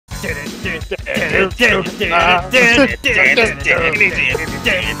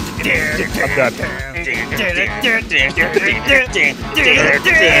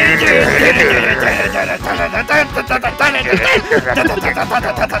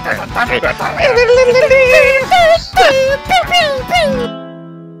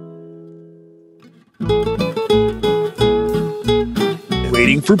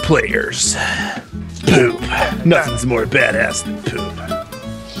Waiting for players. Poop. Nothing's more badass than poop.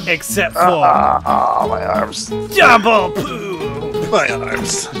 Except for my arms. double poop. My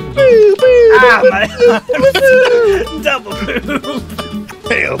arms. Ah, my arms. Double poop.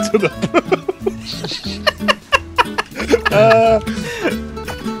 Hail to the poop.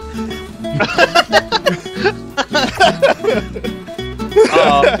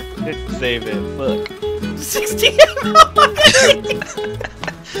 Oh, didn't save it. Look. 16.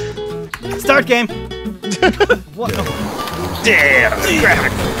 Start game. What? Damn.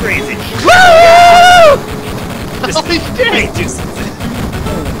 Graphic crazy. Woo!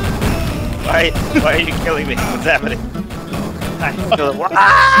 Why are you killing me? What's happening?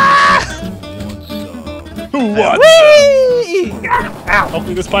 Who won?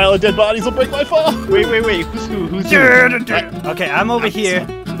 Hopefully this pile of dead bodies will break my fall. Wait. Who's who? Okay, I'm over here.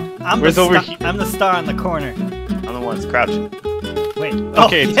 Where's over here? I'm the star in the corner. I'm the one that's crouching. Wait.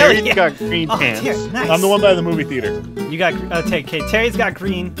 Okay, oh, Terry's yeah. got green pants. Terry, nice. I'm the one by the movie theater. You got okay. Terry's got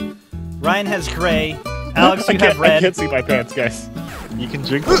green. Ryan has gray. Alex, you have red. I can't see my pants, guys. You can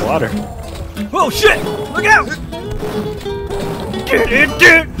drink the water. Oh shit! Look out!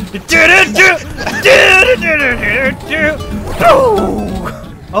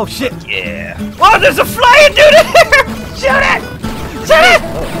 Oh shit! Yeah. Oh, there's a flying dude in here! Shoot it! Shoot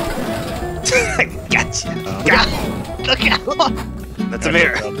it! Gotcha. Look out! That's a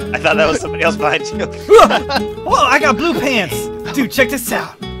mirror. I thought that was somebody else behind you. Whoa! I got blue pants, dude. Check this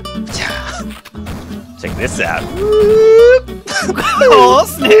out. Check this out. Oh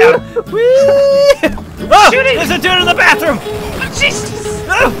snap! Oh, there's a dude in the bathroom. Jesus.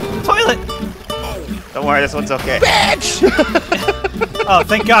 Oh, toilet. Don't worry, this one's okay. Bitch! Oh,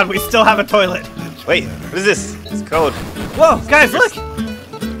 thank God, we still have a toilet. Wait, what is this? It's code. Whoa, guys, look!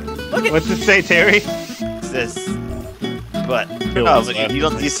 Look at. What's it say, Terry? It says, but no, but you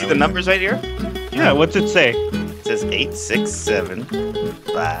don't. You see the numbers right here? Yeah, what's it say? It says 867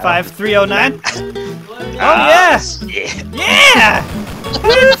 5309. Oh yes! Yeah. Yeah!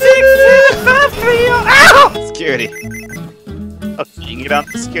 8675309. Ow! Security. Oh, you can get on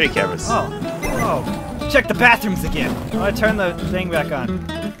the security cameras. Oh, check the bathrooms again. Oh, I turn the thing back on.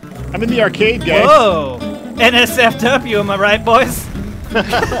 I'm in the arcade, guys. Whoa! NSFW, am I right, boys?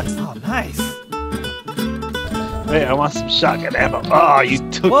 Oh, nice. Hey, I want some shotgun ammo. Oh, you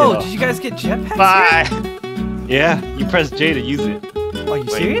took Whoa, it off. did you guys get jetpacks? Bye. Yeah, you press J to use it. Are you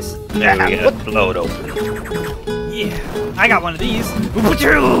serious? Yeah, we gotta blow it open. Yeah, I got one of these.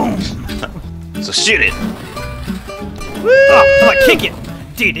 So shoot it. Oh, come on, kick it.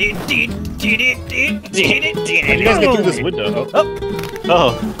 You guys get through this window. Oh,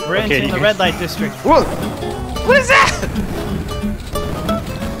 We're entering the red light district. Whoa. What is that?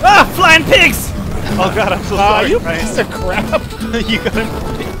 Ah, flying pigs! Oh god, I'm so sorry. You piece of crap. You got him.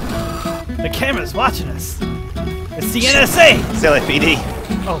 The camera's watching us. It's the NSA. LAPD.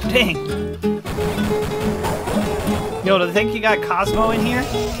 Oh, dang. Yo, do they think you got Cosmo in here?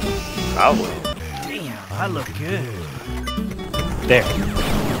 Probably. Damn, I look good. There.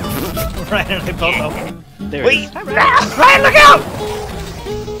 Ryan and I both open. There Wait. it is. Ryan, look out!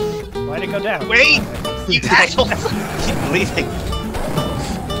 Why'd it go down? Wait. You asshole. Keep leaving.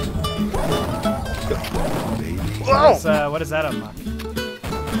 Whoa. What does that unlock?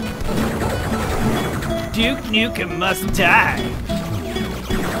 Duke Nukem must die.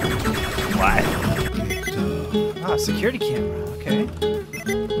 Why? Ah, security camera. Okay.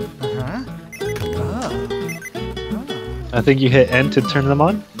 Uh-huh. Oh. I think you hit N to turn them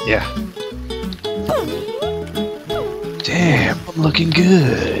on? Yeah. Damn, I'm looking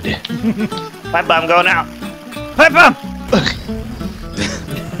good. Pipe bomb going out. Pipe bomb!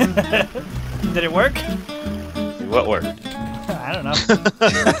 Did it work? What worked? I don't know.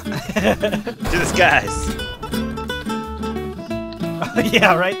 To the skies.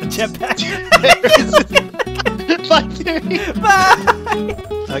 Yeah, right? The jetpack. Bye, Terry. Bye!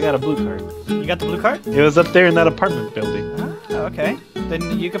 I got a blue card. You got the blue card? It was up there in that apartment building. Oh, okay.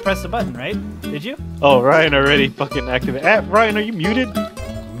 Then you could press the button, right? Did you? Oh, Ryan already fucking activated. Ryan, are you muted?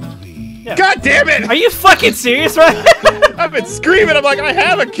 Yeah. God damn it! Are you fucking serious, Ryan? I've been screaming. I'm like, I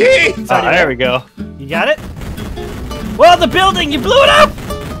have a key. Oh, there we go. You got it? Well, the building! You blew it up!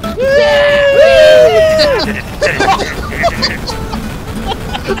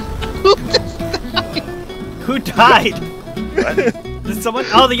 Who died? What? Did someone?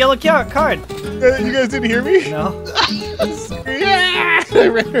 Oh, the yellow card. You guys didn't hear me? No. Yeah! I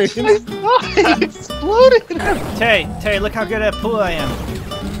ran right in it. He exploded! Terry, look how good at pool I am.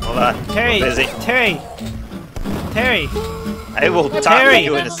 Hold on. Terry, I'm busy. Terry, I will talk to Terry.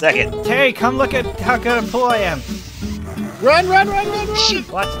 you in a second. Terry, come look at how good at pool I am. Run!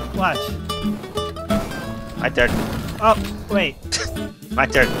 Watch. My turn. Oh, wait. My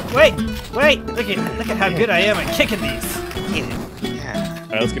turn. Wait. Look at how good I am at kicking these. Yeah.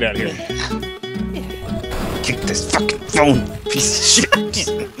 Alright, let's get out of here. Kick this fucking phone, piece of shit.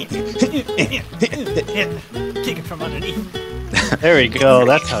 Kick it from underneath. There we go,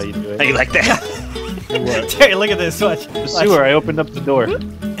 that's how you do How it. you like that? What? Terry, look at this. Watch. The sewer, I opened up the door.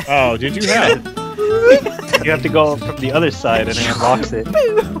 Oh, did you have? You have to go from the other side and it unlocks it.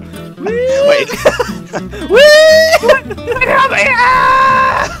 Wait.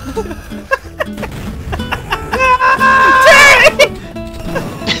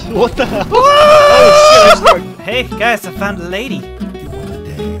 What the hell? Oh shit! Hey guys, I found a lady.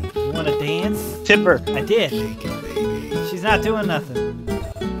 You wanna dance? Tipper, I did. She's not doing nothing.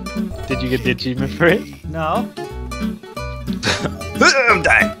 did you get the achievement for it? No. I'm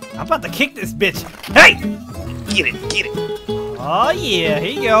dying. I'm about to kick this bitch. Hey! Get it. Oh yeah,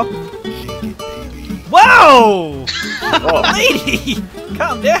 here you go. Whoa! Oh. Lady!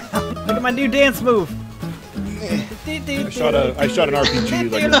 Calm down. Look at my new dance move. I shot an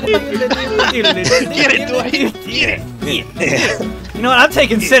RPG like Get it, Dwight. Get it. You know what? I'm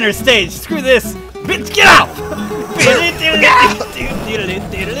taking center stage. Screw this. Bitch, get out!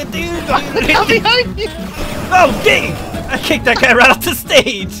 Oh, dang! I kicked that guy right off the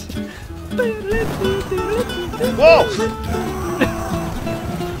stage. Whoa!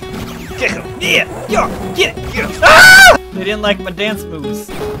 Get him. Yeah, yo, get it. Ah! They didn't like my dance moves.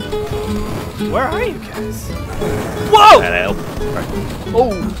 Where are you guys? Whoa!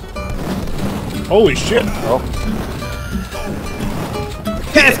 Oh! Holy shit! Oh.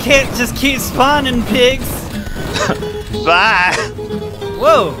 You guys can't just keep spawning pigs. Bye.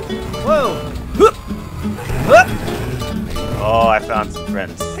 Whoa! Whoop. Whoop. Oh, I found some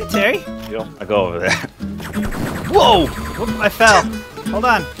friends. Hey, Terry. You know, I go over there. Whoa! Whoop, I fell. Hold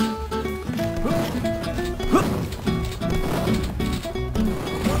on. Whoop.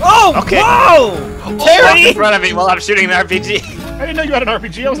 Oh! Okay. Whoa! Walk in Terry! front of me while I'm shooting an RPG. I didn't know you had an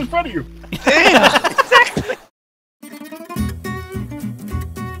RPG. I was in front of you. Damn!